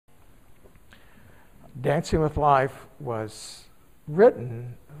Dancing with Life was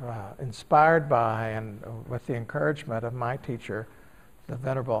written, inspired by, and with the encouragement of my teacher, the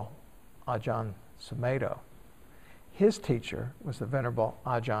Venerable Ajahn Sumedho. His teacher was the Venerable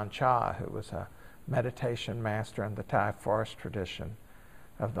Ajahn Chah, who was a meditation master in the Thai forest tradition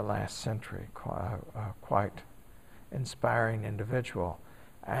of the last century, quite inspiring individual.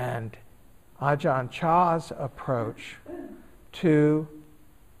 And Ajahn Chah's approach to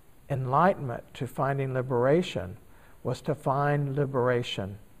enlightenment, to finding liberation, was to find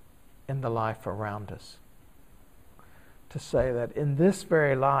liberation in the life around us. To say that in this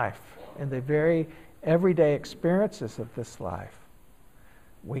very life, in the very everyday experiences of this life,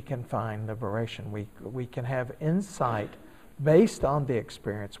 we can find liberation. We can have insight based on the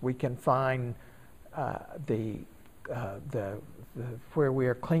experience. We can find where we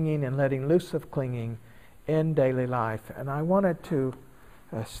are clinging and letting loose of clinging in daily life. And I wanted to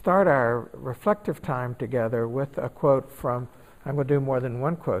start our reflective time together with a quote from, I'm going to do more than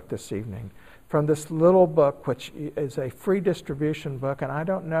one quote this evening, from this little book, which is a free distribution book, and I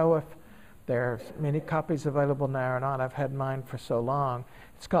don't know if there's many copies available now or not. I've had mine for so long.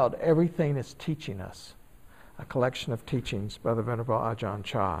 It's called Everything is Teaching Us, a collection of teachings by the Venerable Ajahn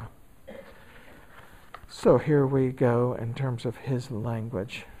Chah. So here we go in terms of his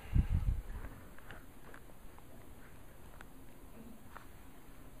language.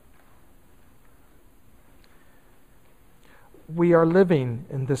 We are living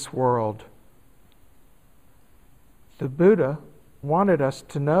in this world. The Buddha wanted us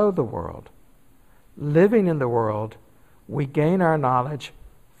to know the world. Living in the world, we gain our knowledge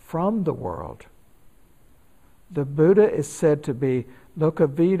from the world. The Buddha is said to be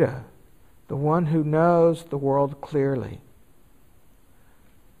Lokavita, the one who knows the world clearly.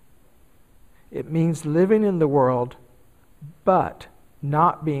 It means living in the world, but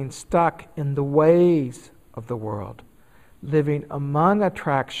not being stuck in the ways of the world. Living among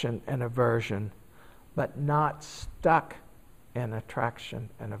attraction and aversion, but not stuck in attraction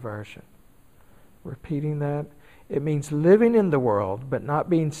and aversion. Repeating that, it means living in the world, but not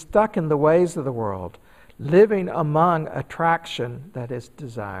being stuck in the ways of the world. Living among attraction, that is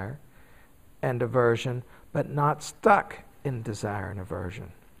desire, and aversion, but not stuck in desire and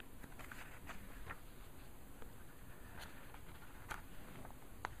aversion.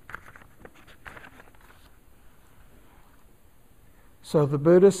 So the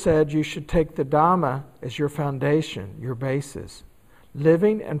Buddha said you should take the Dharma as your foundation, your basis.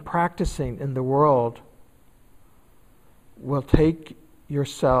 Living and practicing in the world will take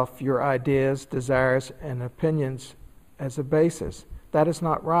yourself, your ideas, desires, and opinions as a basis. That is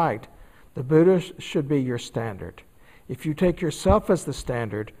not right. The Buddha should be your standard. If you take yourself as the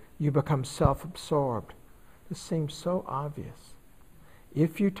standard, you become self-absorbed. This seems so obvious.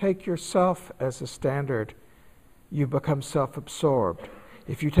 If you take yourself as a standard, you become self-absorbed.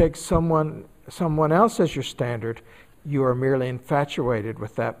 If you take someone else as your standard, you are merely infatuated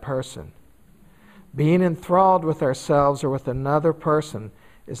with that person. Being enthralled with ourselves or with another person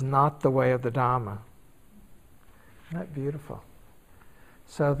is not the way of the Dhamma. Isn't that beautiful?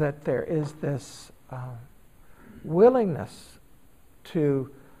 So that there is this willingness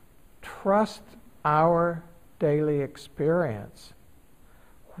to trust our daily experience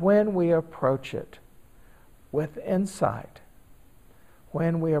when we approach it with insight,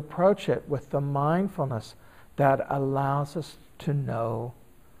 when we approach it with the mindfulness that allows us to know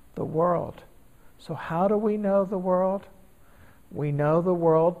the world. So how do we know the world? We know the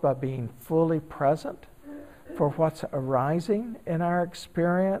world by being fully present for what's arising in our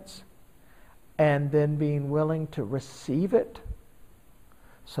experience, and then being willing to receive it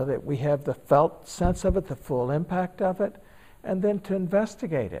so that we have the felt sense of it, the full impact of it, and then to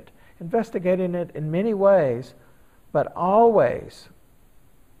investigate it. Investigating it in many ways, but always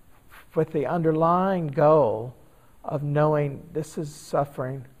with the underlying goal of knowing this is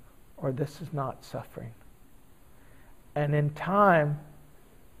suffering or this is not suffering. And in time,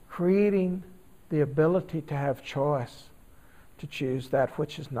 creating the ability to have choice, to choose that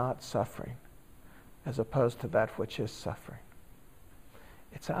which is not suffering as opposed to that which is suffering.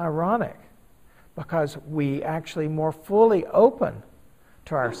 It's ironic because we actually more fully open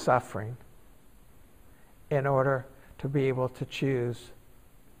to our suffering in order to be able to choose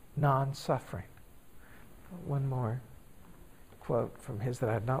non-suffering. One more quote from his that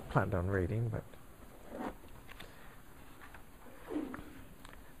I had not planned on reading, but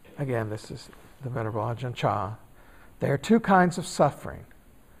again, this is the Venerable Ajahn Chah. There are two kinds of suffering.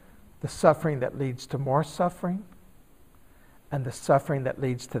 The suffering that leads to more suffering and the suffering that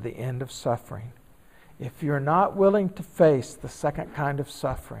leads to the end of suffering. If you're not willing to face the second kind of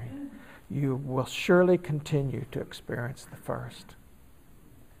suffering, you will surely continue to experience the first.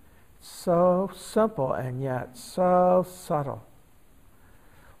 So simple and yet so subtle.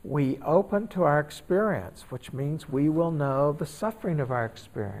 We open to our experience, which means we will know the suffering of our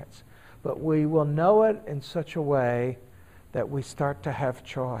experience, but we will know it in such a way that we start to have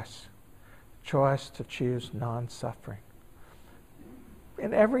choice to choose non-suffering.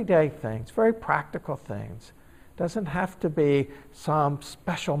 In everyday things, very practical things. Doesn't have to be some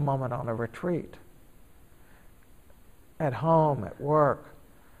special moment on a retreat. At home, at work,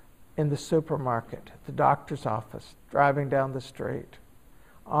 in the supermarket, at the doctor's office, driving down the street.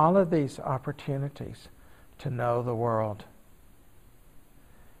 All of these opportunities to know the world.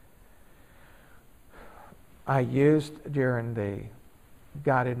 I used during the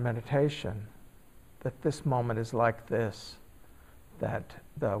guided meditation that this moment is like this, that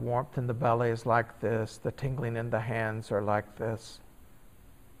the warmth in the belly is like this, the tingling in the hands are like this.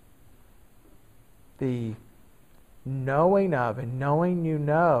 The knowing of and knowing you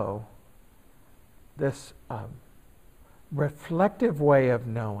know, this reflective way of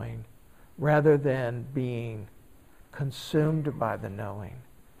knowing rather than being consumed by the knowing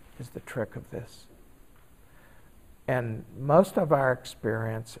is the trick of this. And most of our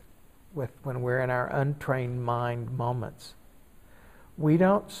experience when we're in our untrained mind moments, we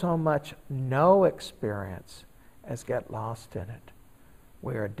don't so much know experience as get lost in it.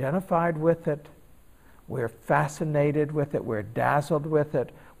 We're identified with it, we're fascinated with it, we're dazzled with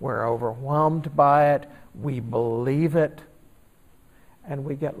it, we're overwhelmed by it, we believe it, and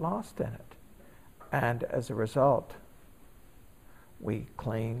we get lost in it. And as a result, we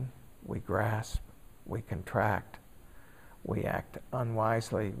cling, we grasp, we contract, we act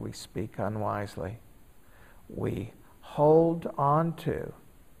unwisely, we speak unwisely, we hold on to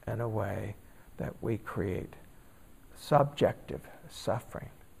in a way that we create subjective suffering.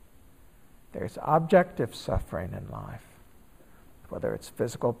 There's objective suffering in life, whether it's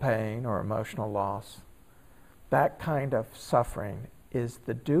physical pain or emotional loss. That kind of suffering is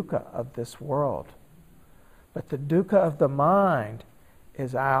the dukkha of this world. But the dukkha of the mind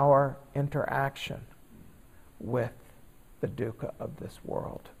is our interaction with the dukkha of this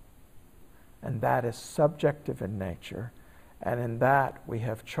world. And that is subjective in nature, and in that we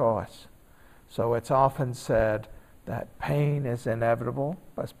have choice. So it's often said that pain is inevitable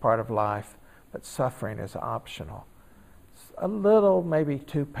as part of life, but suffering is optional. It's a little maybe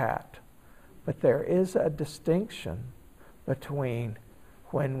too pat, but there is a distinction between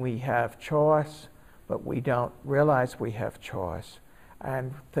when we have choice, but we don't realize we have choice,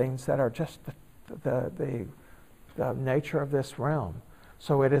 and things that are just the nature of this realm.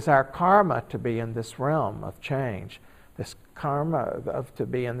 So it is our karma to be in this realm of change, this karma of to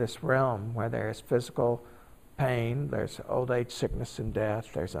be in this realm where there is physical pain, there's old age, sickness, and death,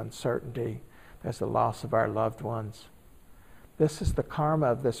 there's uncertainty, there's the loss of our loved ones. This is the karma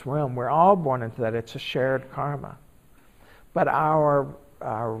of this realm. We're all born into that. It's a shared karma. But our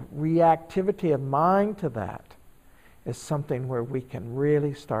reactivity of mind to that is something where we can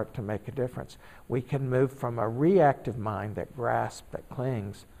really start to make a difference. We can move from a reactive mind that grasps, that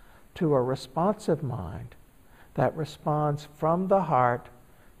clings, to a responsive mind that responds from the heart,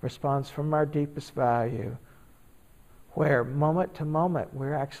 responds from our deepest value, where moment to moment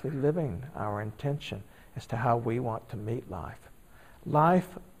we're actually living our intention as to how we want to meet life.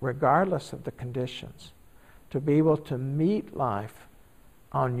 Life, regardless of the conditions, to be able to meet life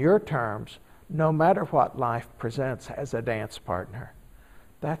on your terms, no matter what life presents as a dance partner.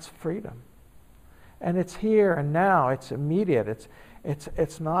 That's freedom. And it's here and now, it's immediate.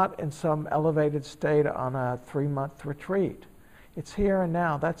 It's not in some elevated state on a 3-month retreat. It's here and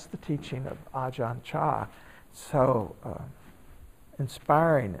now. That's the teaching of Ajahn Chah. So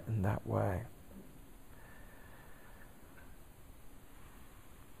inspiring in that way.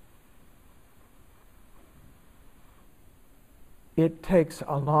 It takes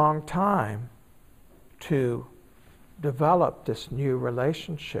a long time to develop this new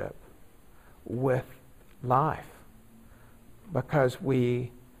relationship with life, because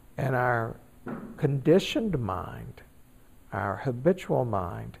we, in our conditioned mind, our habitual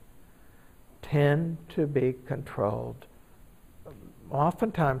mind, tend to be controlled,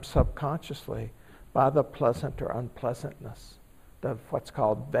 oftentimes subconsciously, by the pleasant or unpleasantness of what's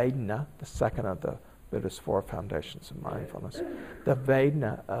called Vedana, the second of the Buddha's 4 foundations of mindfulness, the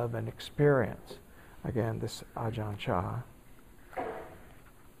Vedana of an experience. Again, this Ajahn Chah.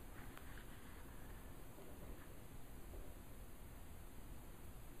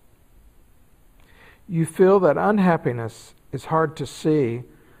 You feel that unhappiness is hard to see,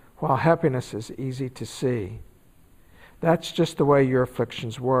 while happiness is easy to see. That's just the way your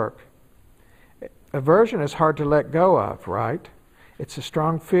afflictions work. Aversion is hard to let go of, right? It's a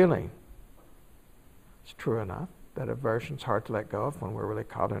strong feeling. It's true enough that aversion is hard to let go of when we're really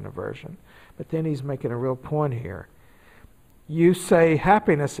caught in aversion. But then he's making a real point here. You say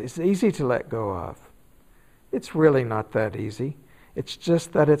happiness is easy to let go of. It's really not that easy. It's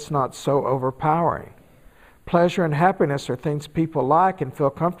just that it's not so overpowering. Pleasure and happiness are things people like and feel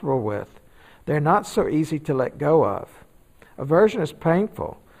comfortable with. They're not so easy to let go of. Aversion is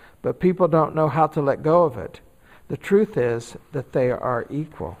painful, but people don't know how to let go of it. The truth is that they are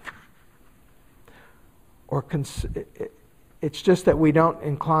equal. It's just that we don't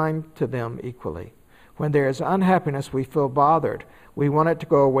incline to them equally. When there is unhappiness, we feel bothered. We want it to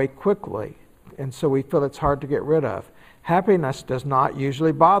go away quickly, and so we feel it's hard to get rid of. Happiness does not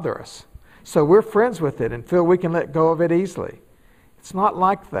usually bother us, so we're friends with it and feel we can let go of it easily. It's not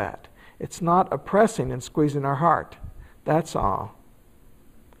like that. It's not oppressing and squeezing our heart. That's all.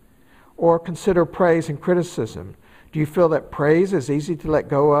 Or consider praise and criticism. Do you feel that praise is easy to let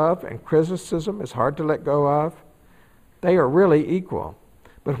go of and criticism is hard to let go of? They are really equal.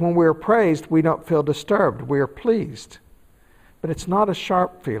 But when we are praised, we don't feel disturbed. We are pleased. But it's not a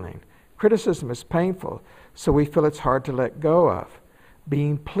sharp feeling. Criticism is painful, so we feel it's hard to let go of.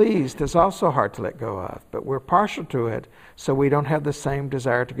 Being pleased is also hard to let go of, but we're partial to it, so we don't have the same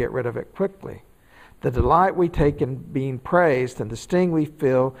desire to get rid of it quickly. The delight we take in being praised and the sting we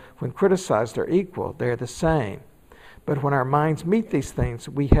feel when criticized are equal. They're the same. But when our minds meet these things,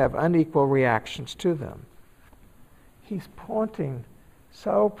 we have unequal reactions to them. He's pointing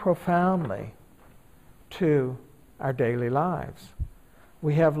so profoundly to our daily lives.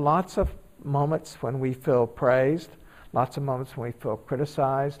 We have lots of moments when we feel praised, lots of moments when we feel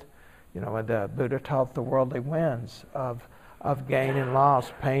criticized. You know, when the Buddha taught the worldly winds of gain and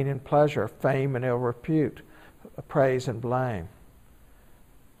loss, pain and pleasure, fame and ill repute, praise and blame.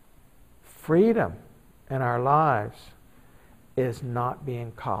 Freedom in our lives is not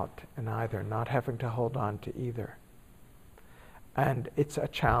being caught in either, not having to hold on to either. And it's a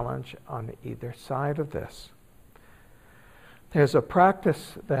challenge on either side of this. There's a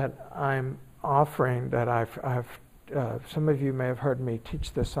practice that I'm offering that I've some of you may have heard me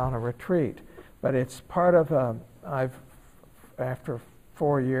teach this on a retreat, but it's part of after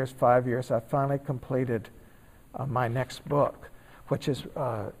 4 years, 5 years, I finally completed my next book, which is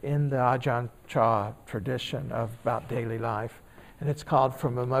in the Ajahn Chah tradition about daily life. And it's called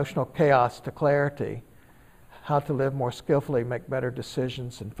From Emotional Chaos to Clarity, How to Live More Skillfully, Make Better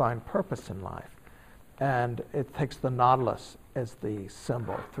Decisions, and Find Purpose in Life. And it takes the nautilus as the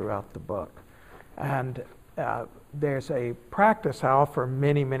symbol throughout the book. And there's a practice, I offer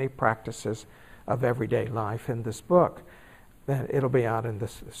many, many practices of everyday life in this book. And it'll be out in the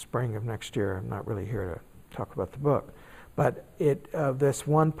spring of next year. I'm not really here to talk about the book. But this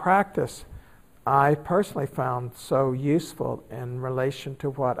one practice I personally found so useful in relation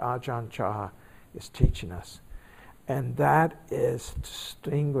to what Ajahn Chah is teaching us. And that is to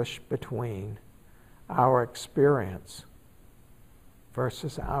distinguish between our experience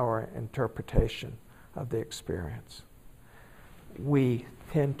versus our interpretation of the experience. We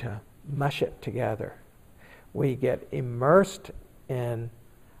tend to mush it together. We get immersed in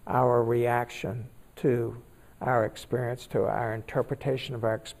our reaction to our experience, to our interpretation of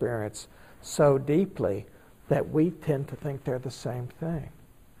our experience so deeply that we tend to think they're the same thing.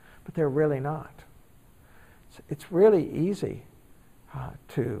 But they're really not. It's really easy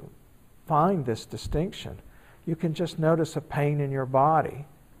to find this distinction. You can just notice a pain in your body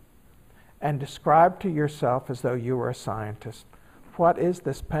and describe to yourself as though you were a scientist. What is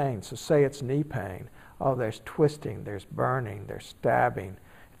this pain? So say it's knee pain. Oh, there's twisting, there's burning, there's stabbing,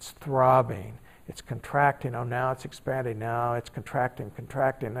 it's throbbing, it's contracting. Oh, now it's expanding. Now it's contracting.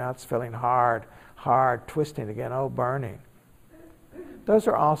 Now it's feeling hard, twisting again. Oh, burning. Those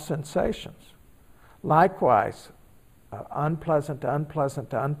are all sensations. Likewise, unpleasant.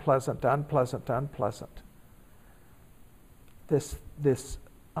 This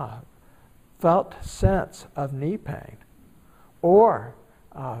felt sense of knee pain, or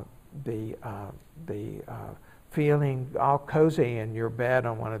the feeling all cozy in your bed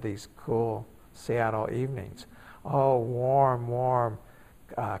on one of these cool Seattle evenings. Oh, warm,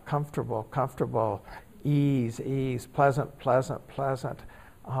 comfortable, ease, pleasant.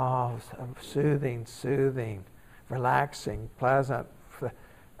 Oh, soothing, relaxing, pleasant,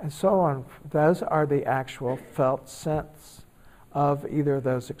 and so on. Those are the actual felt sense of either of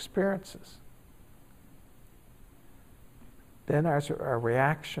those experiences. Then there's a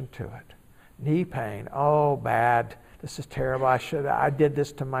reaction to it. Knee pain, oh, bad, this is terrible, I did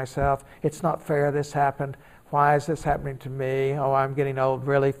this to myself, it's not fair this happened, why is this happening to me, oh, I'm getting old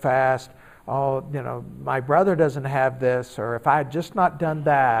really fast, oh, my brother doesn't have this, or if I had just not done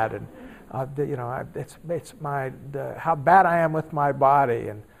that, and it's how bad I am with my body,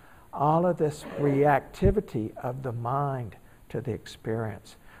 and all of this reactivity of the mind to the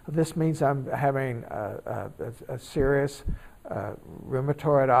experience. This means I'm having a serious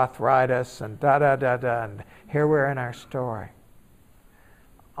rheumatoid arthritis, and da-da-da-da, and here we're in our story.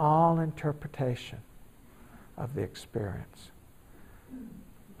 All interpretation of the experience.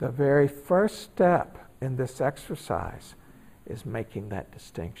 The very first step in this exercise is making that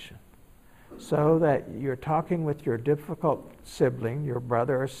distinction. So that you're talking with your difficult sibling, your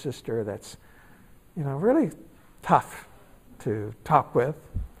brother or sister that's, really tough to talk with,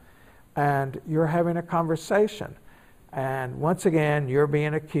 and you're having a conversation. And once again, you're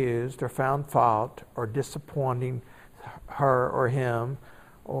being accused or found fault or disappointing her or him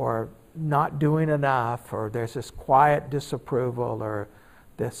or not doing enough, or there's this quiet disapproval, or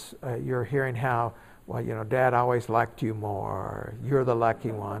this you're hearing how, well, Dad always liked you more, or you're the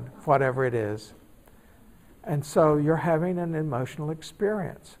lucky one, whatever it is. And so you're having an emotional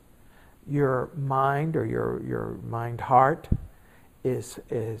experience. Your mind or your mind-heart is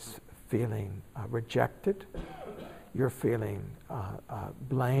feeling rejected. You're feeling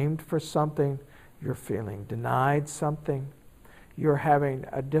blamed for something. You're feeling denied something. You're having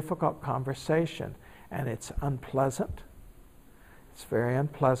a difficult conversation, and it's unpleasant. It's very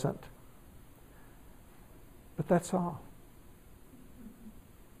unpleasant. But that's all.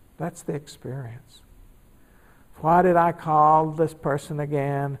 That's the experience. Why did I call this person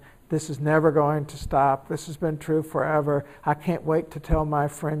again? This is never going to stop. This has been true forever. I can't wait to tell my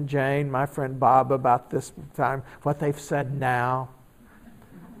friend Jane, my friend Bob about this time, what they've said now.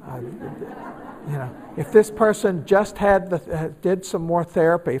 If this person just did some more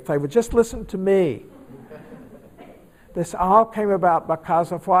therapy, if they would just listen to me. This all came about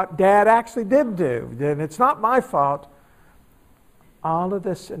because of what Dad actually did do. And it's not my fault. All of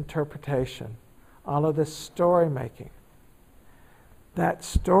this interpretation, all of this story making, that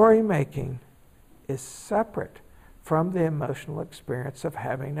story making is separate from the emotional experience of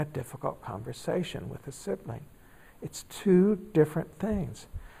having a difficult conversation with a sibling. It's two different things.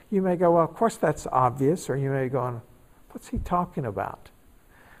 You may go, well, of course that's obvious, or you may go, what's he talking about?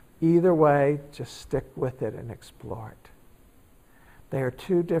 Either way, just stick with it and explore it. They are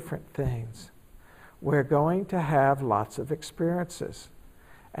two different things. We're going to have lots of experiences,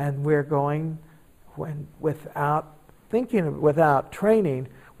 and we're going, without training,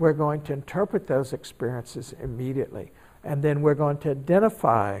 we're going to interpret those experiences immediately, and then we're going to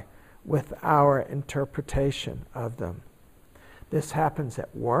identify with our interpretation of them. This happens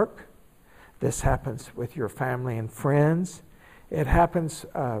at work. This happens with your family and friends. It happens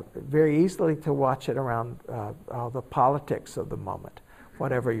very easily to watch it around all the politics of the moment,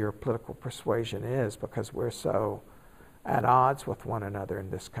 whatever your political persuasion is, because we're so at odds with one another in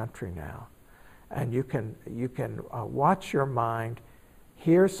this country now. And you can watch your mind,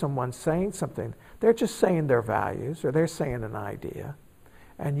 hear someone saying something. They're just saying their values, or they're saying an idea,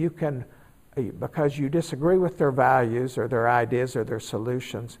 and you can, because you disagree with their values or their ideas or their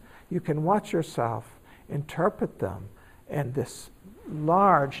solutions, you can watch yourself interpret them in this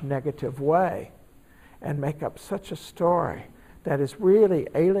large negative way and make up such a story that is really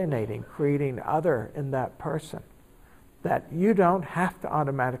alienating, creating other in that person that you don't have to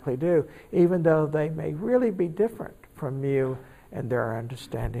automatically do, even though they may really be different from you and their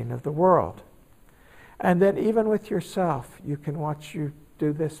understanding of the world. And then even with yourself, you can watch you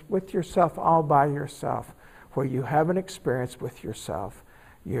do this with yourself, all by yourself, where you have an experience with yourself.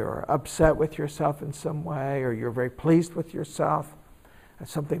 You're upset with yourself in some way, or you're very pleased with yourself, and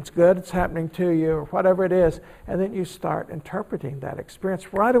something's good that's happening to you, or whatever it is, and then you start interpreting that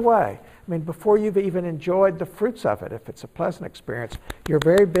experience right away. I mean, before you've even enjoyed the fruits of it, if it's a pleasant experience, you're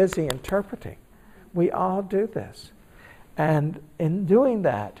very busy interpreting. We all do this. And in doing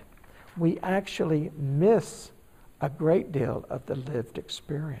that, we actually miss a great deal of the lived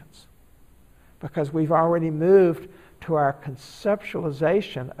experience, because we've already moved to our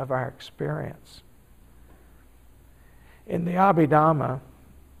conceptualization of our experience. In the Abhidhamma,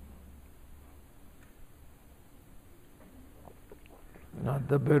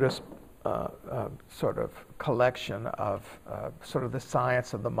 the Buddhist sort of collection of sort of the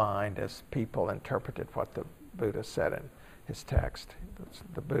science of the mind as people interpreted what the Buddha said in his text.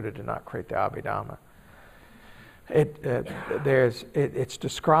 The Buddha did not create the Abhidhamma. It's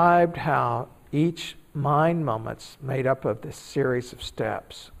described how each mind moment's made up of this series of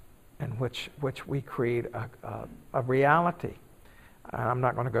steps in which we create a reality. And I'm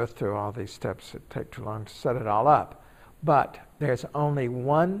not going to go through all these steps. It'd take too long to set it all up. But there's only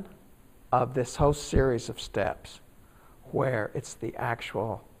one of this whole series of steps where it's the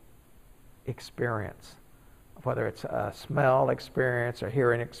actual experience, whether it's a smell experience, a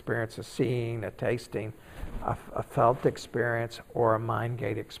hearing experience, a seeing, a tasting, a felt experience, or a mind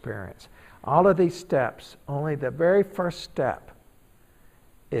gate experience. All of these steps, only the very first step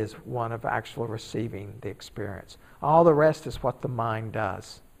is one of actual receiving the experience. All the rest is what the mind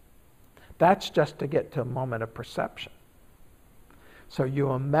does. That's just to get to a moment of perception. So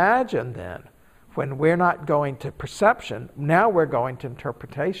you imagine then, when we're not going to perception, now we're going to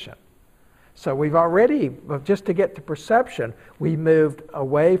interpretation. So we've already, just to get to perception, we moved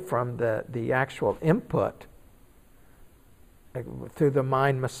away from the actual input through the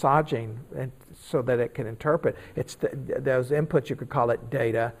mind massaging and so that it can interpret. It's those inputs, you could call it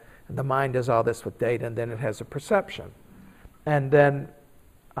data, and the mind does all this with data, and then it has a perception. And then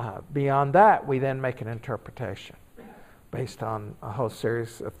beyond that, we then make an interpretation based on a whole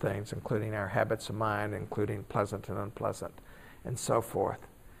series of things, including our habits of mind, including pleasant and unpleasant, and so forth.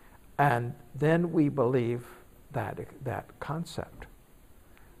 And then we believe that concept.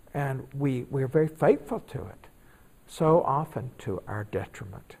 And we're very faithful to it, so often to our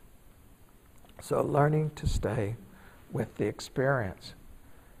detriment. So learning to stay with the experience.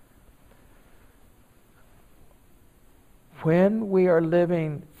 When we are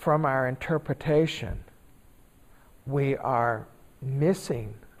living from our interpretation, we are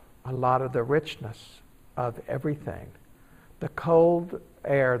missing a lot of the richness of everything. The cold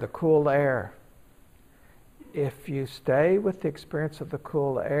air, the cool air. If you stay with the experience of the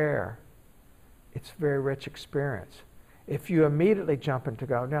cool air, it's a very rich experience. If you immediately jump into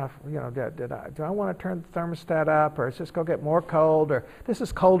go, now, do I want to turn the thermostat up, or is this going to get more cold, or this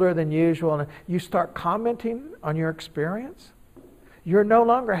is colder than usual, and you start commenting on your experience, you're no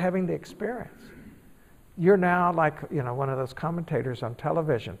longer having the experience. You're now like, one of those commentators on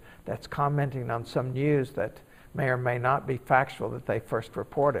television that's commenting on some news that may or may not be factual that they first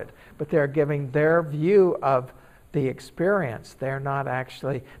reported, but they're giving their view of the experience. They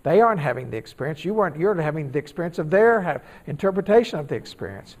aren't having the experience. You're having the experience of their interpretation of the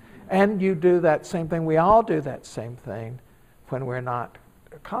experience. And you do that same thing. We all do that same thing when we're not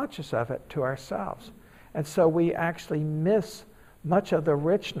conscious of it to ourselves. And so we actually miss much of the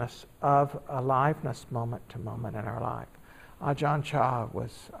richness of aliveness moment to moment in our life. Ajahn Chah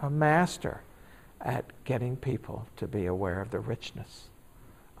was a master at getting people to be aware of the richness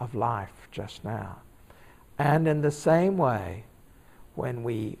of life just now. And in the same way, when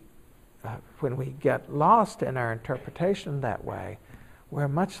we get lost in our interpretation that way, we're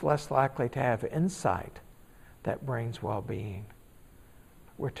much less likely to have insight that brings well-being.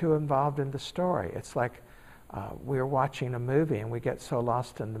 We're too involved in the story. It's like we're watching a movie and we get so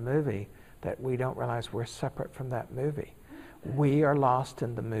lost in the movie that we don't realize we're separate from that movie. We are lost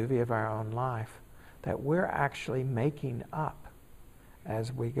in the movie of our own life that we're actually making up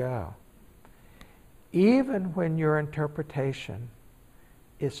as we go. Even when your interpretation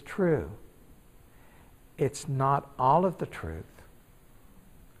is true, it's not all of the truth.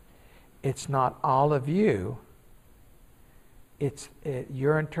 It's not all of you.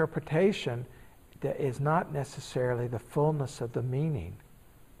 Your interpretation is not necessarily the fullness of the meaning.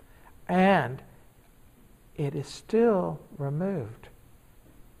 And it is still removed.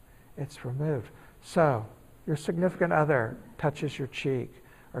 It's removed. So, your significant other touches your cheek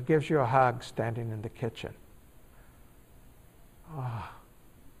or gives you a hug standing in the kitchen. Oh,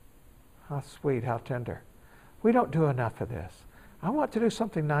 how sweet, how tender. We don't do enough of this. I want to do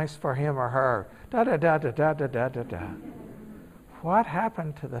something nice for him or her. Da-da-da-da-da-da-da-da-da. What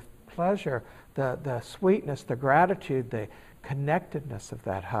happened to the pleasure, the sweetness, the gratitude, the connectedness of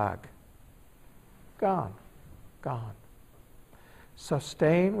that hug? Gone. Gone. So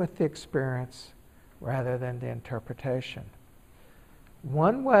staying with the experience rather than the interpretation.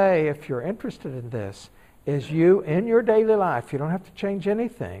 One way, if you're interested in this, is you, in your daily life, you don't have to change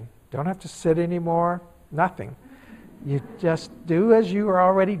anything, don't have to sit anymore, nothing. You just do as you are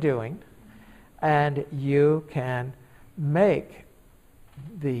already doing, and you can make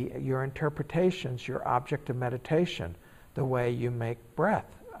your interpretations your object of meditation the way you make breath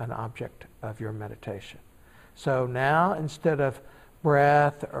an object of your meditation. So now, instead of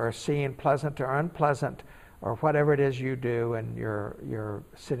breath or seeing pleasant or unpleasant or whatever it is you do in your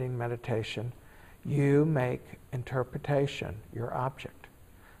sitting meditation, you make interpretation your object.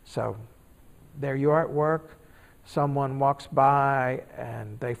 So there you are at work, someone walks by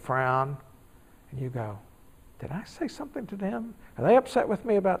and they frown, and you go, did I say something to them? Are they upset with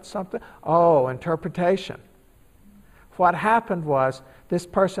me about something? Oh, interpretation. What happened was this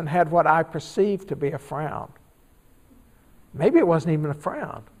person had what I perceived to be a frown. Maybe it wasn't even a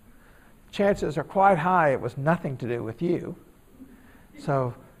frown. chances are quite high it was nothing to do with you.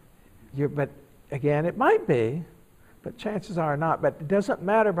 So, but again, it might be, but chances are not. But it doesn't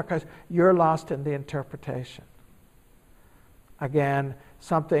matter because you're lost in the interpretation. Again,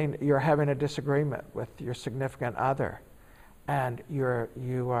 you're having a disagreement with your significant other, and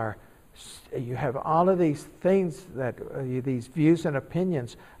you have all of these things these views and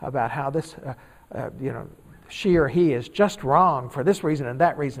opinions about how this, she or he is just wrong for this reason and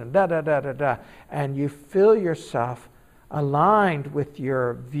that reason, and you feel yourself aligned with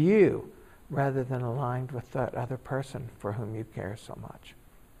your view rather than aligned with that other person for whom you care so much.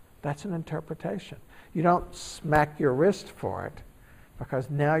 That's an interpretation. You don't smack your wrist for it because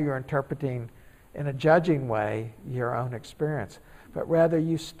now you're interpreting in a judging way your own experience, but rather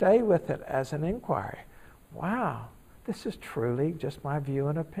you stay with it as an inquiry. Wow, this is truly just my view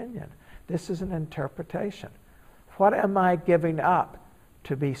and opinion. This is an interpretation. What am I giving up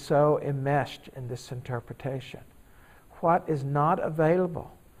to be so enmeshed in this interpretation? What is not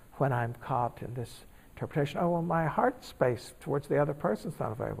available when I'm caught in this interpretation? Oh, well, my heart space towards the other person is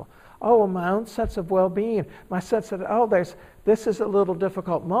not available. Oh, well, my own sense of well-being, my sense that, this is a little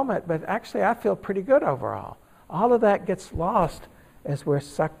difficult moment, but actually I feel pretty good overall. All of that gets lost as we're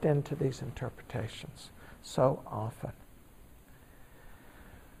sucked into these interpretations so often.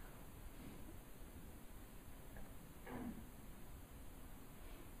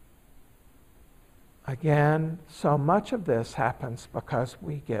 Again, so much of this happens because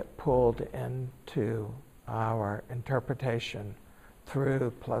we get pulled into our interpretation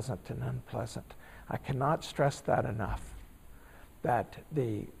through pleasant and unpleasant. I cannot stress that enough, that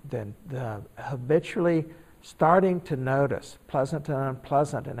the habitually starting to notice pleasant and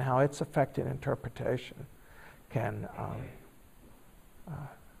unpleasant and how it's affecting interpretation can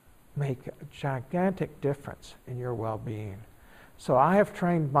make a gigantic difference in your well-being. So I have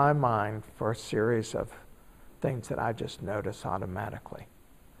trained my mind for a series of things that I just notice automatically.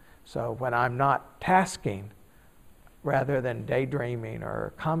 So when I'm not tasking, rather than daydreaming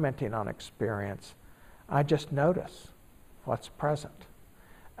or commenting on experience, I just notice what's present.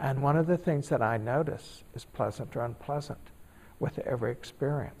 And one of the things that I notice is pleasant or unpleasant with every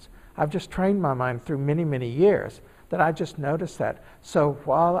experience. I've just trained my mind through many, many years that I just notice that. So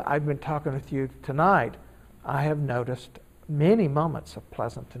while I've been talking with you tonight, I have noticed many moments of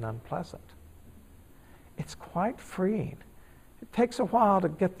pleasant and unpleasant. It's quite freeing. It takes a while to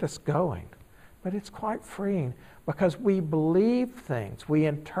get this going, but it's quite freeing because we believe things, we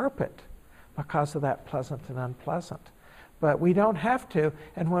interpret because of that pleasant and unpleasant. But we don't have to,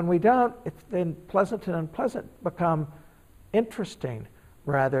 and when we don't, then pleasant and unpleasant become interesting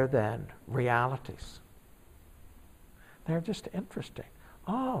rather than realities. They're just interesting.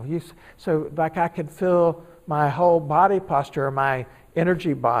 So like I could feel my whole body posture or my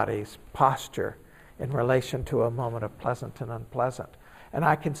energy body's posture in relation to a moment of pleasant and unpleasant. And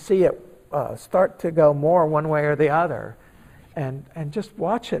I can see it start to go more one way or the other. And just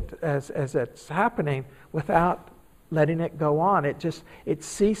watch it as it's happening without letting it go on. It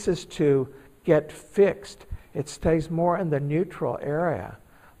ceases to get fixed. It stays more in the neutral area,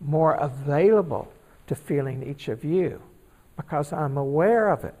 more available to feeling each of you because I'm aware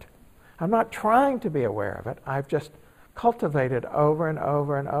of it. I'm not trying to be aware of it. I've just cultivated over and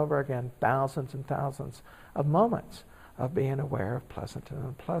over and over again thousands and thousands of moments of being aware of pleasant and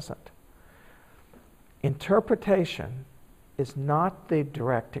unpleasant. Interpretation is not the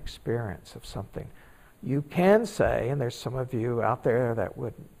direct experience of something. You can say, and there's some of you out there that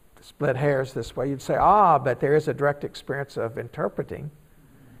would split hairs this way, you'd say, but there is a direct experience of interpreting.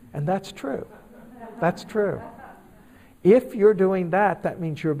 And that's true. That's true. If you're doing that, that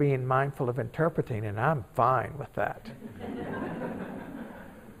means you're being mindful of interpreting, and I'm fine with that.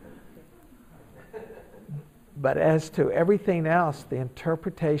 But as to everything else, the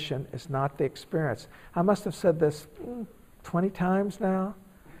interpretation is not the experience. I must have said this 20 times now,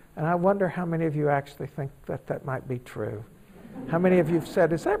 and I wonder how many of you actually think that might be true. How many of you have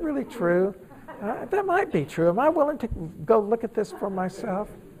said, is that really true? That might be true. Am I willing to go look at this for myself?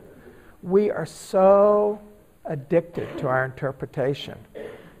 We are so addicted to our interpretation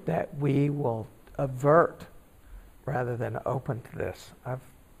that we will avert rather than open to this. I've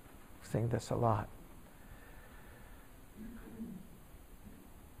seen this a lot.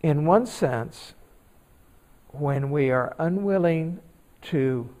 In one sense, when we are unwilling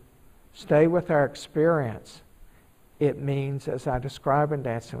to stay with our experience, it means, as I describe in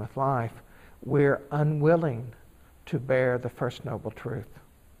Dancing with Life, we're unwilling to bear the First Noble Truth.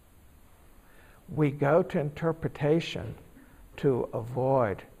 We go to interpretation to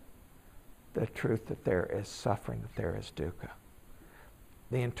avoid the truth that there is suffering, that there is dukkha.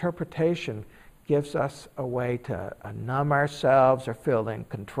 the interpretation gives us a way to numb ourselves or feel in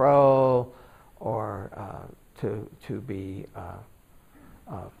control, or to be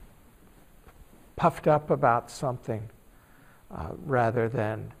puffed up about something, rather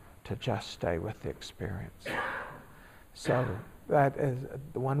than to just stay with the experience. So that is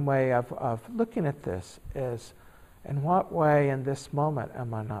one way of looking at this, is in what way in this moment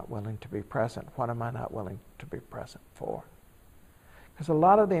am I not willing to be present? What am I not willing to be present for? Because a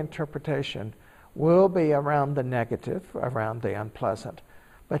lot of the interpretation will be around the negative, around the unpleasant.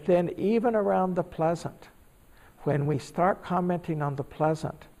 But then even around the pleasant, when we start commenting on the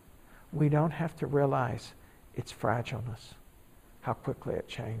pleasant, we don't have to realize its fragileness, how quickly it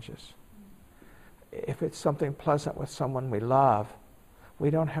changes. If it's something pleasant with someone we love, we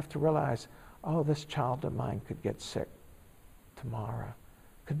don't have to realize, oh, this child of mine could get sick tomorrow,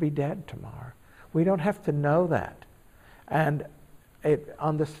 could be dead tomorrow. We don't have to know that. And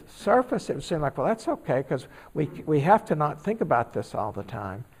on the surface, it would seem like, well, that's okay, because we have to not think about this all the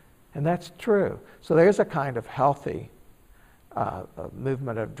time. And that's true. So there's a kind of healthy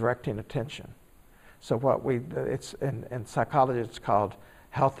movement of directing attention. So it's in psychology, it's called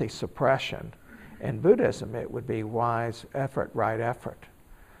healthy suppression. In Buddhism, it would be wise effort, right effort.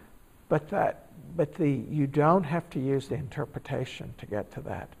 But you don't have to use the interpretation to get to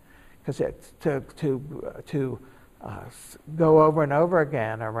that, because it's to go over and over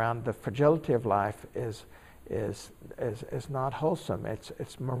again around the fragility of life is not wholesome.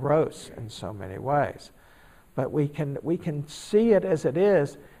 It's morose in so many ways. But we can see it as it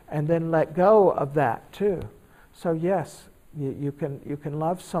is, and then let go of that too. So yes, you can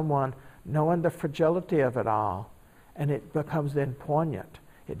love someone knowing the fragility of it all, and it becomes then poignant.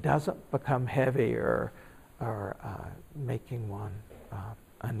 It doesn't become heavy or making one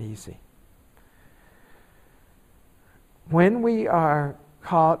uneasy. When we are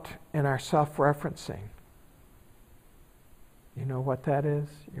caught in our self-referencing, you know what that is?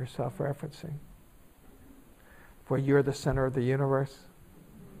 Your self-referencing? Where you're the center of the universe?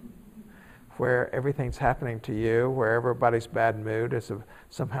 Where everything's happening to you, where everybody's bad mood is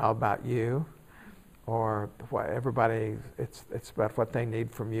somehow about you, or it's about what they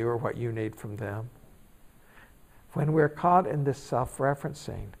need from you or what you need from them. When we're caught in this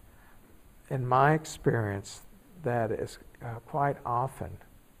self-referencing, in my experience, that is quite often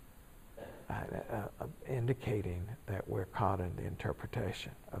indicating that we're caught in the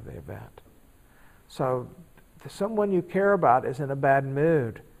interpretation of the event. So someone you care about is in a bad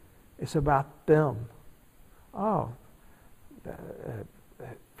mood. It's about them.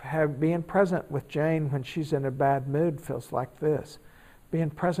 Being present with Jane when she's in a bad mood feels like this. Being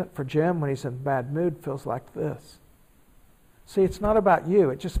present for Jim when he's in a bad mood feels like this. See, it's not about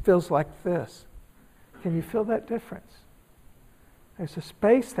you. It just feels like this. Can you feel that difference? There's a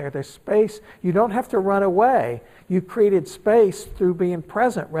space there. There's space. You don't have to run away. You created space through being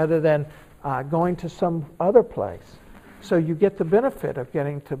present rather than going to some other place. So you get the benefit of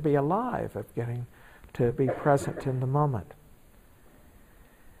getting to be alive, of getting to be present in the moment.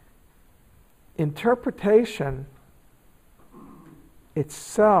 Interpretation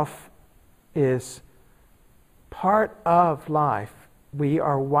itself is part of life. We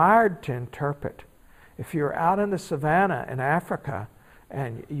are wired to interpret. If you're out in the savannah in Africa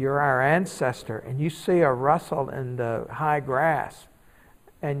and you're our ancestor and you see a rustle in the high grass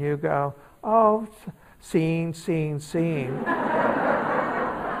and you go, oh, seeing.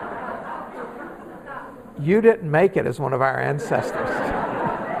 You didn't make it as one of our ancestors.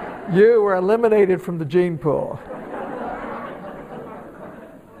 You were eliminated from the gene pool.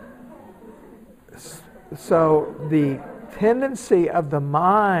 So the tendency of the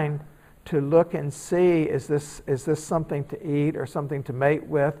mind to look and see, is this something to eat or something to mate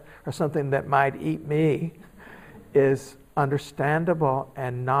with or something that might eat me, is understandable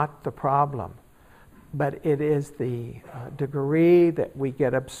and not the problem. But it is the degree that we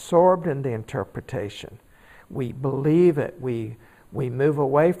get absorbed in the interpretation. We believe it. We move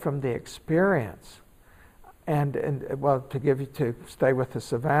away from the experience. And to stay with the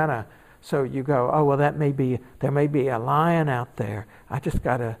savannah, so you go, oh well, there may be a lion out there. I just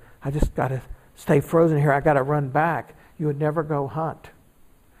gotta stay frozen here. I gotta run back. You would never go hunt.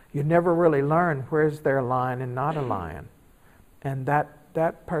 You'd never really learn where's there a lion and not a lion. And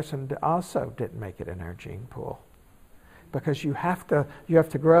that person also didn't make it in our gene pool, because you have to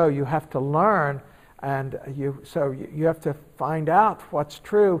grow, you have to learn, and you have to find out what's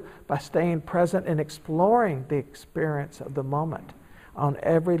true by staying present and exploring the experience of the moment on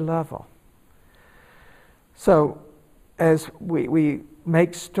every level. So as we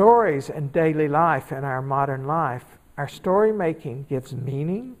make stories in daily life, in our modern life, Our story making gives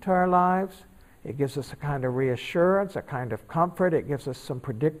meaning to our lives. It gives us a kind of reassurance, a kind of comfort. It gives us some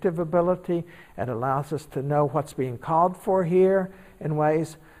predictive ability. It allows us to know what's being called for here in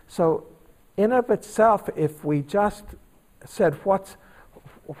ways. So in of itself, if we just said what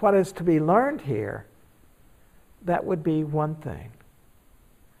is to be learned here, that would be one thing.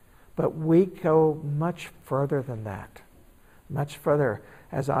 But we go much further than that. Much further.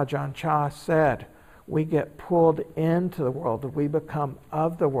 As Ajahn Chah said, we get pulled into the world. We become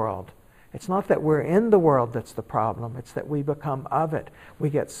of the world. It's not that we're in the world that's the problem. It's that we become of it. We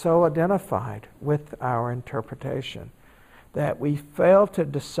get so identified with our interpretation that we fail to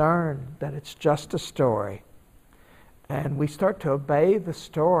discern that it's just a story. And we start to obey the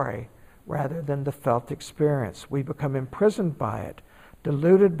story rather than the felt experience. We become imprisoned by it,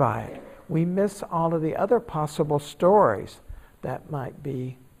 deluded by it. We miss all of the other possible stories that might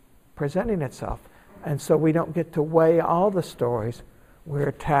be presenting itself. And so we don't get to weigh all the stories. We're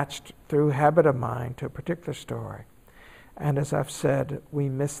attached through habit of mind to a particular story. And as I've said, we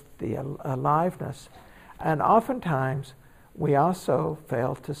miss the aliveness. And oftentimes, we also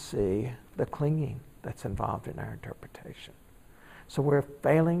fail to see the clinging that's involved in our interpretation. So we're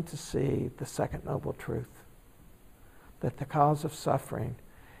failing to see the second noble truth, that the cause of suffering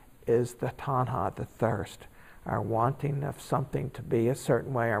is the tanha, the thirst, our wanting of something to be a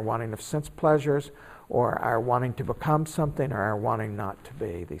certain way, our wanting of sense pleasures, or our wanting to become something, or our wanting not to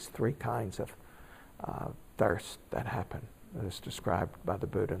be. These three kinds of thirst that happen, that is described by the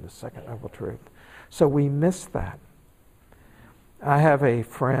Buddha in the Second Noble Truth. So we miss that. I have a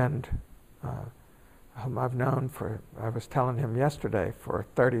friend whom I've known for, I was telling him yesterday, for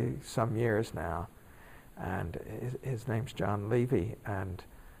 30-some years now, and his name's John Levy, and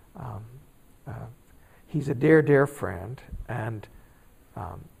he's a dear, dear friend, and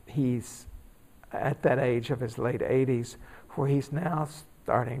he's at that age of his late 80s where he's now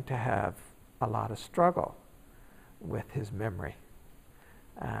starting to have a lot of struggle with his memory.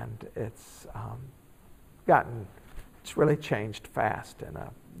 And it's really changed fast in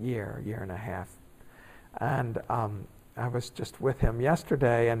a year and a half. And I was just with him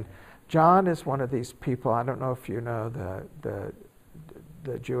yesterday, and John is one of these people, I don't know if you know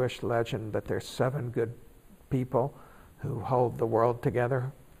the Jewish legend that there's 7 good people who hold the world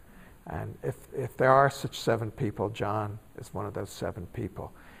together. And if there are such 7 people, John is one of those 7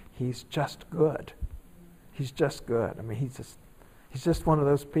 people. He's just good. He's just good. I mean, he's just one of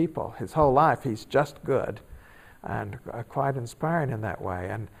those people. His whole life, he's just good, and quite inspiring in that way.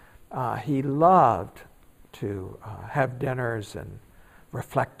 And he loved to have dinners and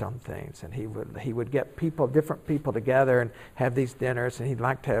reflect on things. And he would get different people together and have these dinners, and he'd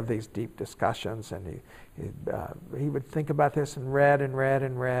like to have these deep discussions. And he would think about this and read and read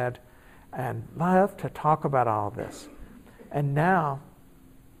and read, and loved to talk about all this. And now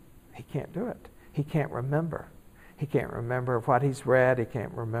he can't do it. He can't remember. He can't remember what he's read. He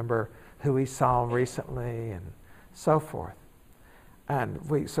can't remember who he saw recently, and so forth.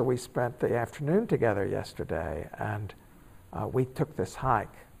 And so we spent the afternoon together yesterday, and we took this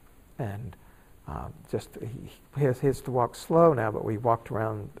hike. And he has to walk slow now, but we walked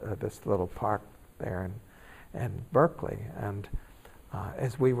around this little park there in Berkeley. And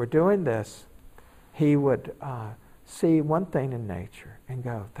as we were doing this, he would see one thing in nature and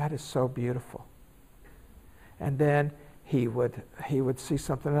go, "That is so beautiful." And then he would see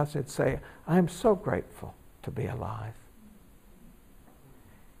something else and say, "I am so grateful to be alive."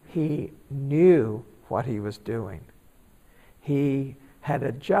 He knew what he was doing. He had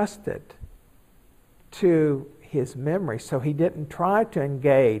adjusted to his memory, so he didn't try to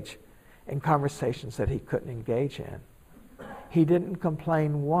engage in conversations that he couldn't engage in. He didn't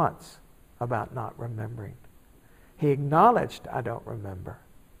complain once about not remembering. He acknowledged, "I don't remember."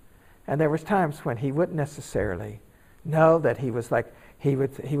 And there was times when he wouldn't necessarily know that he was like, he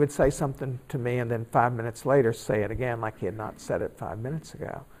would say something to me and then 5 minutes later say it again like he had not said it 5 minutes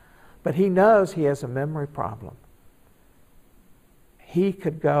ago. But he knows he has a memory problem. He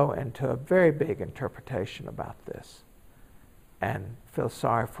could go into a very big interpretation about this and feel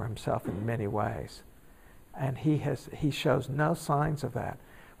sorry for himself in many ways. And he shows no signs of that.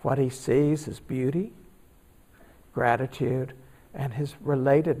 What he sees is beauty, gratitude, and his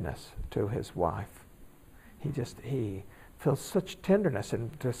relatedness to his wife. He feels such tenderness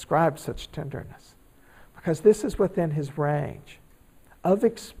and describes such tenderness because this is within his range of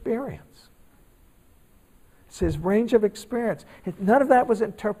experience. It's his range of experience. None of that was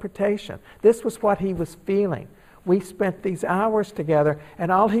interpretation. This was what he was feeling. We spent these hours together,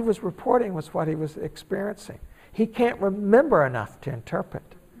 and all he was reporting was what he was experiencing. He can't remember enough to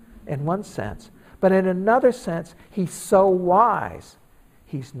interpret, in one sense, But in another sense, he's so wise,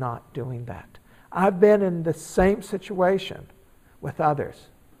 he's not doing that. I've been in the same situation with others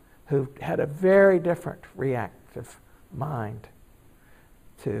who had a very different reactive mind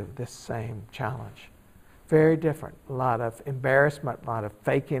to this same challenge. Very different. A lot of embarrassment, a lot of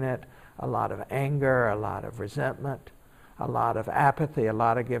faking it, a lot of anger, a lot of resentment, a lot of apathy, a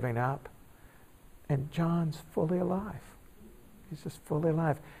lot of giving up. And John's fully alive. He's just fully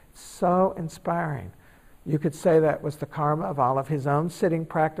alive. So inspiring. You could say that was the karma of all of his own sitting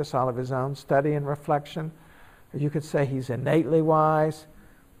practice, all of his own study and reflection. Or you could say he's innately wise.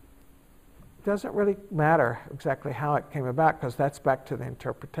 It doesn't really matter exactly how it came about, because that's back to the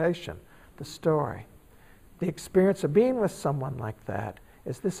interpretation, the story. The experience of being with someone like that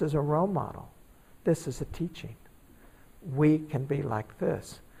is this is a role model. This is a teaching. We can be like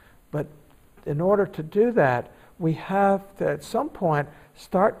this. But in order to do that, we have to, at some point,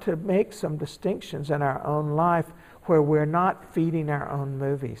 start to make some distinctions in our own life where we're not feeding our own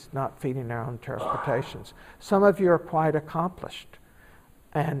movies, not feeding our own interpretations. Some of you are quite accomplished,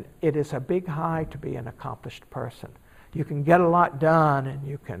 and it is a big high to be an accomplished person. You can get a lot done, and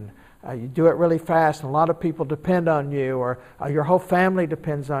you can you do it really fast, and a lot of people depend on you, or your whole family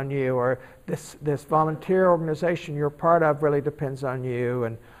depends on you, or this volunteer organization you're part of really depends on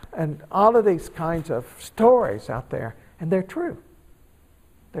you, and all of these kinds of stories out there, and they're true.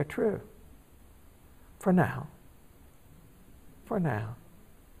 They're true. For now. For now.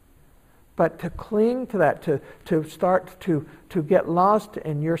 But to cling to that, to start to get lost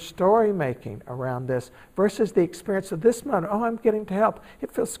in your story making around this versus the experience of this moment. Oh, I'm getting to help.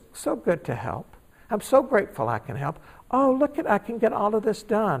 It feels so good to help. I'm so grateful I can help. Oh, look I can get all of this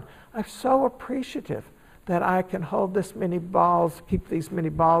done. I'm so appreciative that I can hold this many balls, keep these many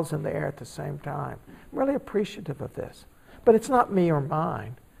balls in the air at the same time. I'm really appreciative of this. But it's not me or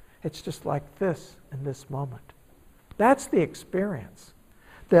mine. It's just like this in this moment. That's the experience.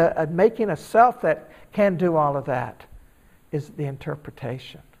 The making a self that can do all of that is the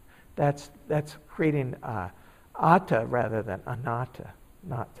interpretation. That's creating atta rather than anatta,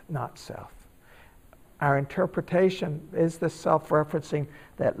 not self. Our interpretation is the self-referencing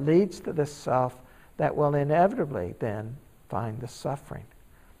that leads to the self that will inevitably then find the suffering.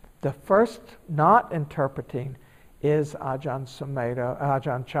 The first not interpreting is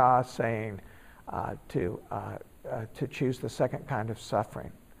Ajahn Chah saying to choose the second kind of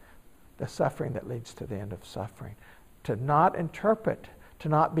suffering, the suffering that leads to the end of suffering. To not interpret, to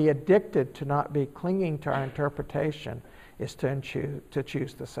not be addicted, to not be clinging to our interpretation is to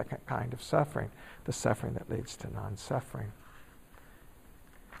choose the second kind of suffering, the suffering that leads to non-suffering.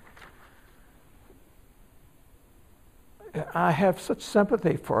 I have such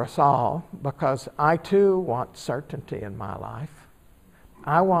sympathy for us all because I too want certainty in my life.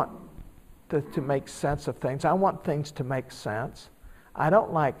 I want to make sense of things. I want things to make sense. I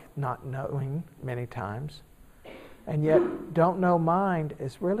don't like not knowing many times. And yet, don't know mind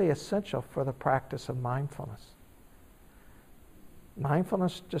is really essential for the practice of mindfulness.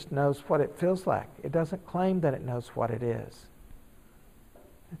 Mindfulness just knows what it feels like. It doesn't claim that it knows what it is.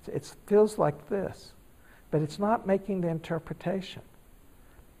 It feels like this. But it's not making the interpretation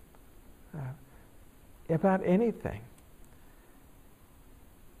about anything.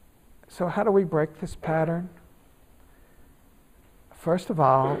 So how do we break this pattern? First of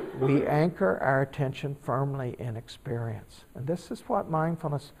all, we anchor our attention firmly in experience. And this is what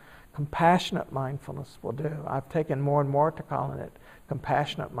mindfulness, compassionate mindfulness will do. I've taken more and more to calling it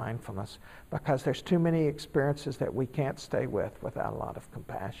compassionate mindfulness because there's too many experiences that we can't stay with without a lot of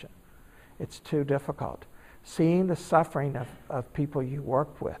compassion. It's too difficult. Seeing the suffering of people you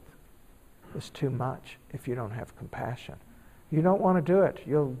work with is too much if you don't have compassion. You don't want to do it.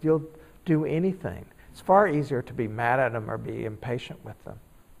 You'll do anything. It's far easier to be mad at them or be impatient with them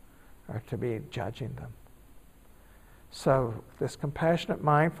or to be judging them. So this compassionate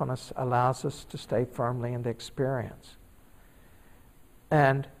mindfulness allows us to stay firmly in the experience.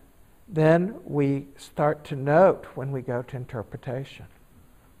 And then we start to note when we go to interpretation.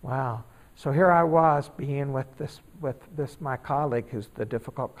 Wow. So here I was being with this my colleague who's the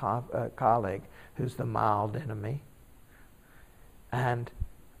difficult colleague, who's the mild enemy. And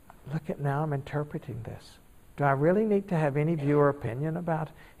look at now I'm interpreting this. Do I really need to have any view or opinion about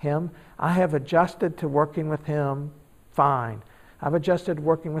him? I have adjusted to working with him, fine. I've adjusted to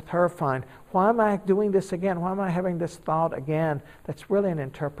working with her, fine. Why am I doing this again? Why am I having this thought again? That's really an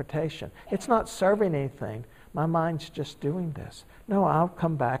interpretation. It's not serving anything. My mind's just doing this. No, I'll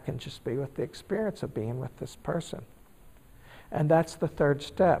come back and just be with the experience of being with this person. And that's the third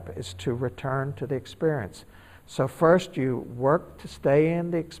step, is to return to the experience. So first, you work to stay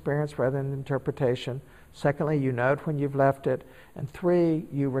in the experience rather than the interpretation. Secondly, you note when you've left it. And 3,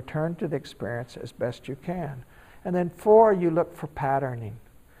 you return to the experience as best you can. And then 4, you look for patterning.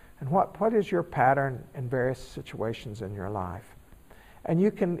 And what is your pattern in various situations in your life? And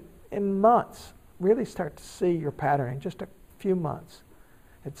you can, in months, really start to see your pattern in just a few months.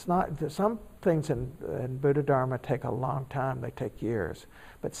 It's not, some things in Buddha Dharma take a long time, they take years.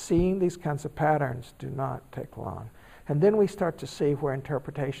 But seeing these kinds of patterns do not take long. And then we start to see where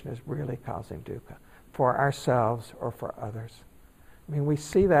interpretation is really causing dukkha, for ourselves or for others. I mean, we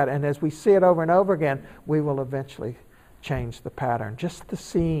see that, and as we see it over and over again, we will eventually change the pattern. Just the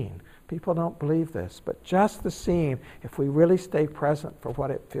seeing. People don't believe this, but just the seeing, if we really stay present for what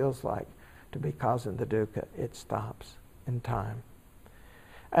it feels like to be causing the dukkha, it stops in time.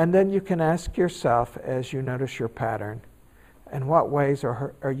 And then you can ask yourself, as you notice your pattern, in what ways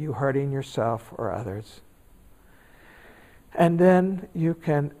are you hurting yourself or others? And then you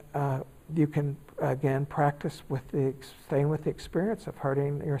can again practice with staying with the experience of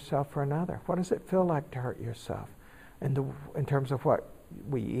hurting yourself or another. What does it feel like to hurt yourself? In terms of what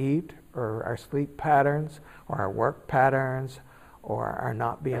we eat, or our sleep patterns, or our work patterns, or our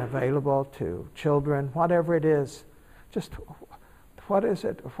not being available to children, whatever it is, just what is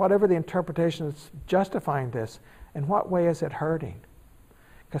it, whatever the interpretation is justifying this, in what way is it hurting?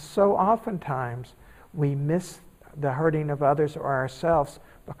 Because so oftentimes we miss the hurting of others or ourselves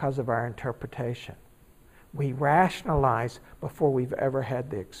because of our interpretation. We rationalize before we've ever had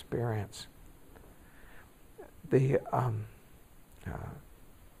the experience. 2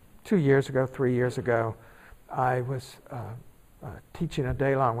 years ago, 3 years ago, I was teaching a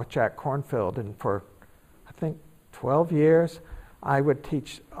day long with Jack Kornfield, and for I think 12 years I would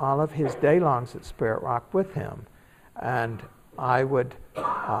teach all of his day longs at Spirit Rock with him, and I would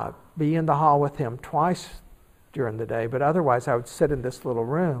be in the hall with him twice during the day, but otherwise I would sit in this little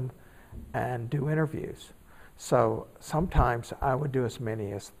room and do interviews. So sometimes I would do as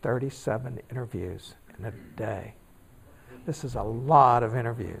many as 37 interviews in a day. This is a lot of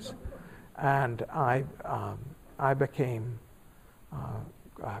interviews. And I became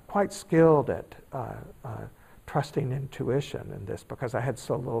quite skilled at trusting intuition in this, because I had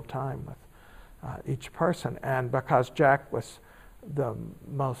so little time with each person. And because Jack was the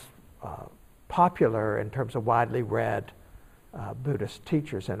most popular in terms of widely read Buddhist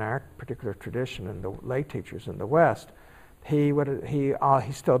teachers in our particular tradition and the lay teachers in the West, he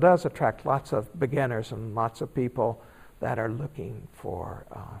still does attract lots of beginners and lots of people that are looking for,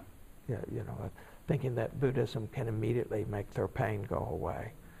 thinking that Buddhism can immediately make their pain go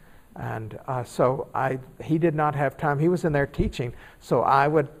away. And so he did not have time. He was in there teaching, so I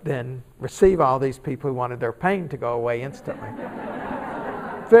would then receive all these people who wanted their pain to go away instantly.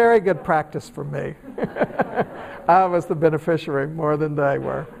 Very good practice for me. I was the beneficiary more than they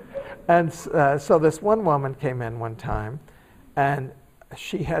were. And so this one woman came in one time, and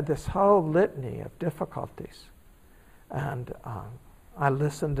she had this whole litany of difficulties. And I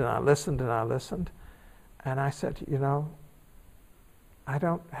listened and I listened and I listened. And I said, I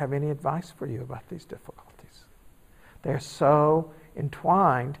don't have any advice for you about these difficulties. They're so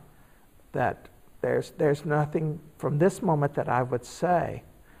entwined that there's nothing from this moment that I would say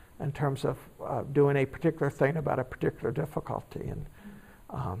in terms of doing a particular thing about a particular difficulty.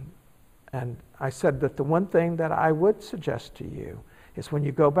 And I said that the one thing that I would suggest to you is when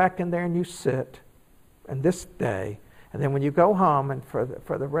you go back in there and you sit, and this day, and then when you go home and for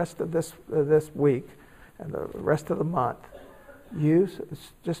the rest of this week and the rest of the month, you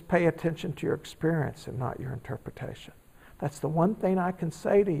just pay attention to your experience and not your interpretation. That's the one thing I can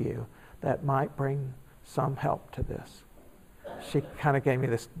say to you that might bring some help to this. She kind of gave me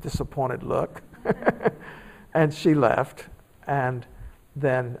this disappointed look, and she left. And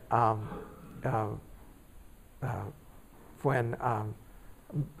then when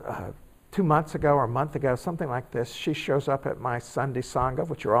 2 months ago or a month ago, something like this, she shows up at my Sunday Sangha,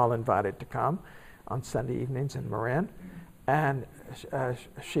 which you're all invited to come on Sunday evenings in Marin. And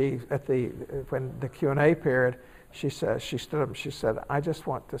when the Q&A period, she stood up and she said, I just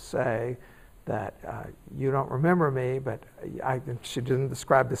want to say that you don't remember me, but she didn't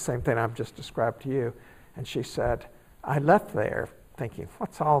describe the same thing I've just described to you. And she said, I left there thinking,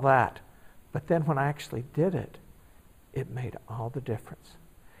 what's all that? But then when I actually did it, it made all the difference.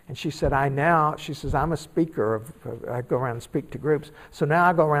 And she said, I'm a speaker. I go around and speak to groups. So now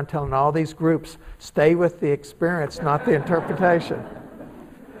I go around telling all these groups, stay with the experience, not the interpretation.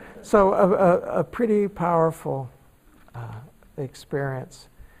 So a pretty powerful experience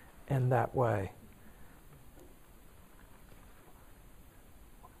in that way.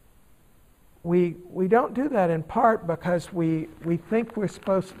 we don't do that in part because we think we're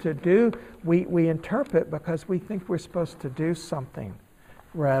supposed to do, we interpret because we think we're supposed to do something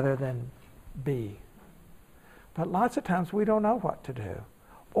rather than be. But lots of times we don't know what to do.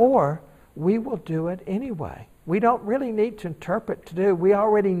 Or we will do it anyway. We don't really need to interpret to do. We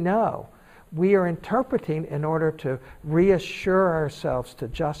already know. We are interpreting in order to reassure ourselves, to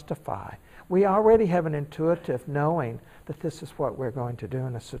justify. We already have an intuitive knowing that this is what we're going to do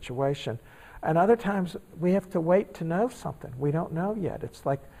in a situation. And other times we have to wait to know something. We don't know yet. It's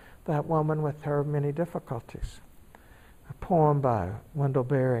like that woman with her many difficulties. A poem by Wendell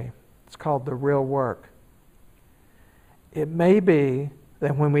Berry. It's called The Real Work. It may be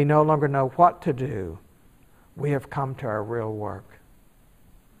that when we no longer know what to do, we have come to our real work.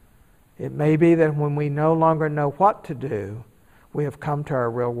 It may be that when we no longer know what to do, we have come to our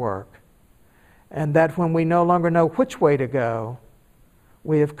real work. And that when we no longer know which way to go,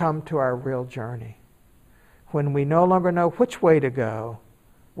 we have come to our real journey. When we no longer know which way to go,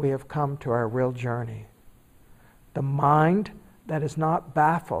 we have come to our real journey. The mind that is not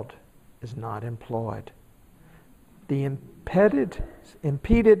baffled is not employed. The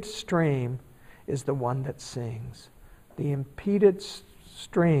impeded stream is the one that sings. The impeded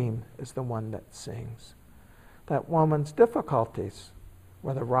stream is the one that sings. That woman's difficulties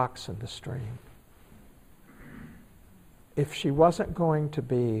were the rocks in the stream. If she wasn't going to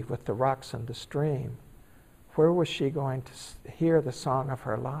be with the rocks in the stream, where was she going to hear the song of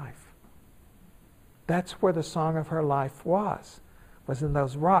her life? That's where the song of her life was in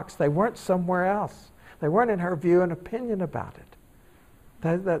those rocks. They weren't somewhere else. They weren't in her view and opinion about it.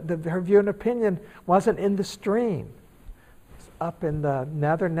 Her view and opinion wasn't in the stream. It's up in the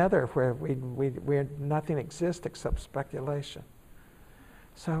nether where nothing exists except speculation.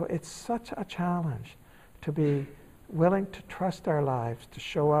 So it's such a challenge to be willing to trust our lives, to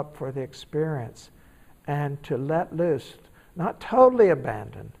show up for the experience, and to let loose, not totally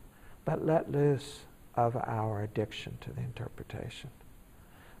abandon, but let loose of our addiction to the interpretation.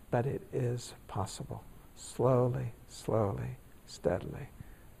 But it is possible. Slowly, slowly, steadily,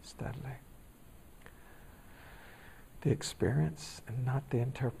 steadily. The experience and not the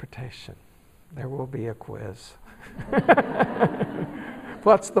interpretation. There will be a quiz.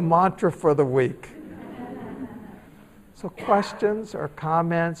 What's the mantra for the week? So questions or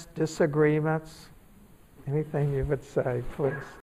comments, disagreements, anything you would say, please.